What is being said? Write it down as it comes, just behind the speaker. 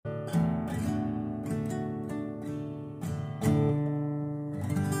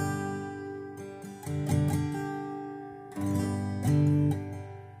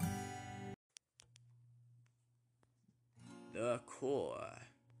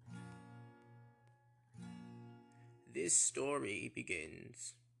This story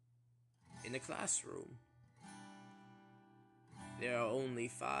begins in a classroom. There are only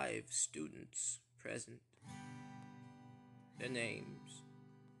 5 students present. Their names: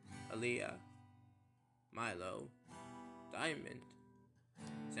 Aaliyah, Milo, Diamond,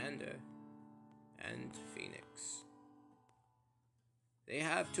 Xander, and Phoenix. They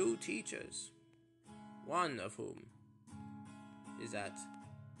have 2 teachers, one of whom is at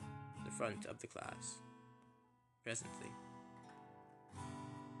the front of the class presently.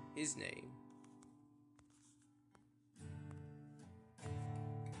 His name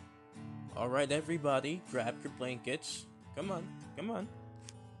Alright, everybody, grab your blankets. Come on, come on.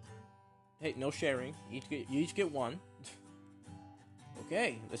 Hey, no sharing. You each get one.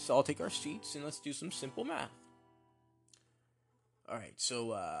 Okay, let's all take our seats and let's do some simple math. Alright,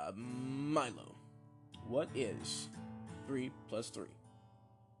 so, Milo, what is 3 plus 3?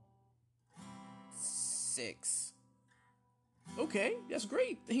 6. Okay, that's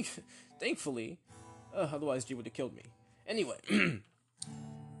great. Thankfully. Otherwise, G would have killed me. Anyway,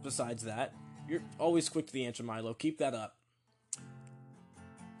 besides that, you're always quick to the answer, Milo. Keep that up.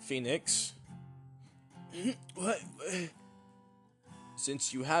 Phoenix. What?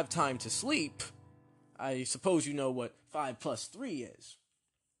 Since you have time to sleep, I suppose you know what 5 plus 3 is.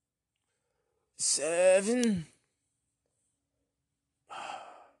 7.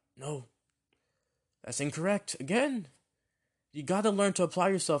 No. That's incorrect. Again. You gotta learn to apply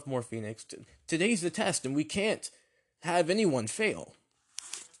yourself more, Phoenix. Today's the test, and we can't have anyone fail.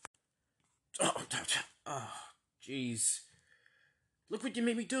 Oh, jeez. Look what you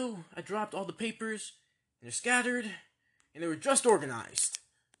made me do. I dropped all the papers, and they're scattered, and they were just organized.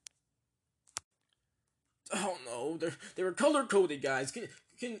 Oh no, they were color-coded, guys. Can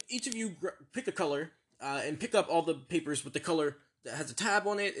each of you pick a color, and pick up all the papers with the color that has a tab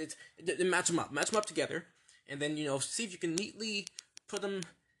on it, and match them up together, and then, see if you can neatly put them,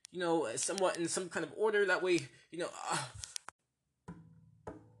 somewhat in some kind of order, that way,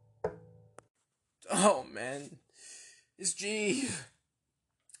 Oh, man. It's G.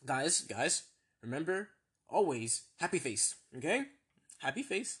 Guys, remember, always, happy face, okay? Happy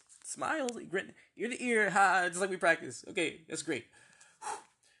face, smile, grin, ear to ear, just like we practice. Okay, that's great.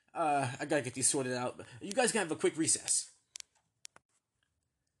 I gotta get these sorted out. You guys can have a quick recess.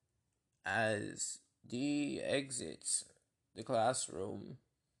 As D exits the classroom,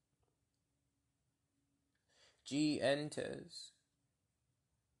 G enters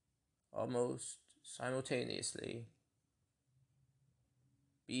almost simultaneously,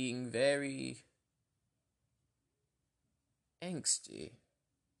 being very angsty,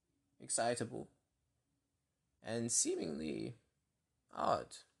 excitable, and seemingly odd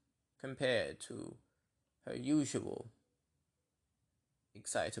compared to her usual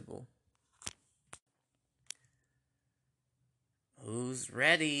excitable. Who's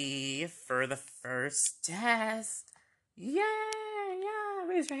ready for the first test? Yeah.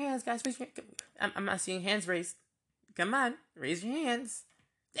 Raise your hands, guys. Raise your I'm not seeing hands raised. Come on, raise your hands.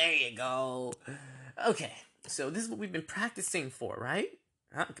 There you go. Okay, so this is what we've been practicing for, right?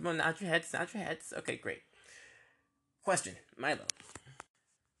 Come on, nod your heads. Okay, great. Question, Milo.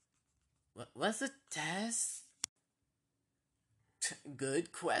 What's the test?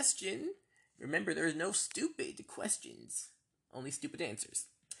 Good question. Remember, there's no stupid questions. Only stupid answers.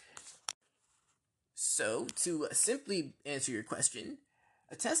 So, to simply answer your question,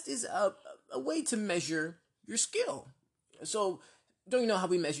 a test is a way to measure your skill. So, don't you know how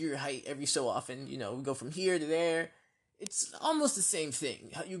we measure your height every so often? We go from here to there. It's almost the same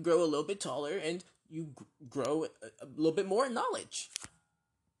thing. How you grow a little bit taller and you grow a little bit more in knowledge.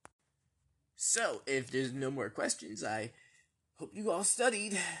 So, if there's no more questions, I hope you all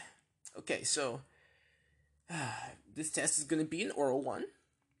studied. Okay, so this test is going to be an oral one.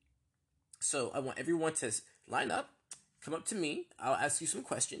 So I want everyone to line up, come up to me, I'll ask you some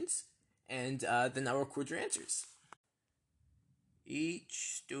questions, and then I'll record your answers.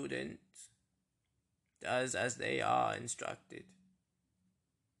 Each student does as they are instructed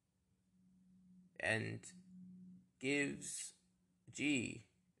and gives G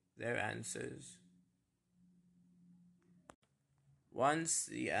their answers. Once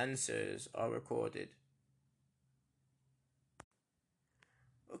the answers are recorded.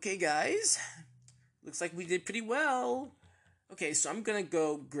 Okay, guys. Looks like we did pretty well. Okay, so I'm gonna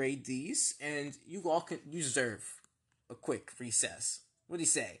go grade these, and you all can deserve a quick recess. What do you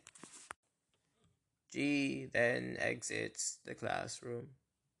say? G then exits the classroom.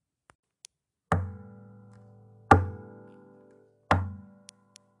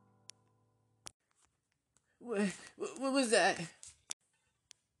 What was that?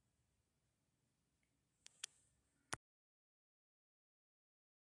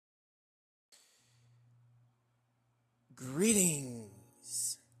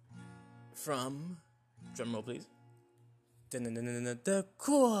 Greetings from, drumroll please, the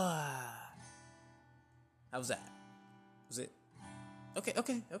core. How's that? Was it?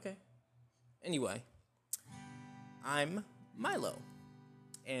 Okay. Anyway, I'm Milo,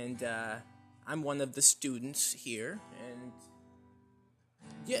 and I'm one of the students here, and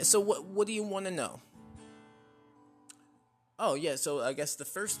yeah, so what do you want to know? Oh, yeah, so I guess the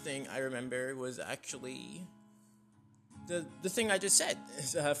first thing I remember was actually the thing I just said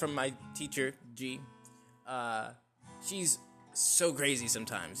from my teacher, G. She's so crazy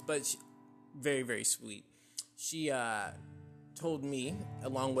sometimes, but very, very sweet. She told me,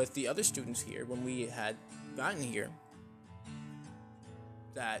 along with the other students here, when we had gotten here,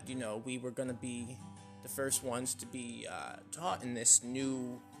 that, you know, we were going to be the first ones to be taught in this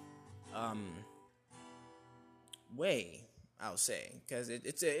new way, I'll say, because it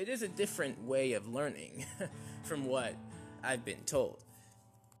is a different way of learning from what I've been told.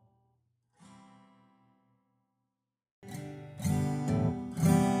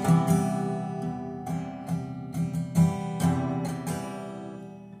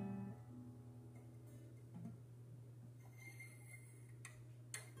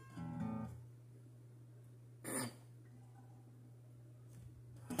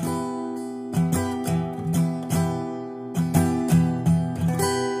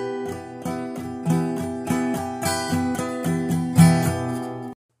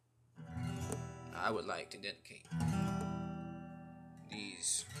 I would like to dedicate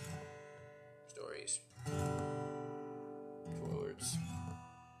these stories towards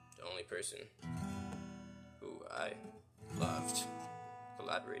the only person who I loved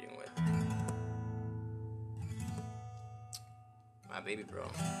collaborating with. My baby bro,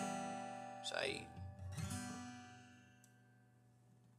 Saeed.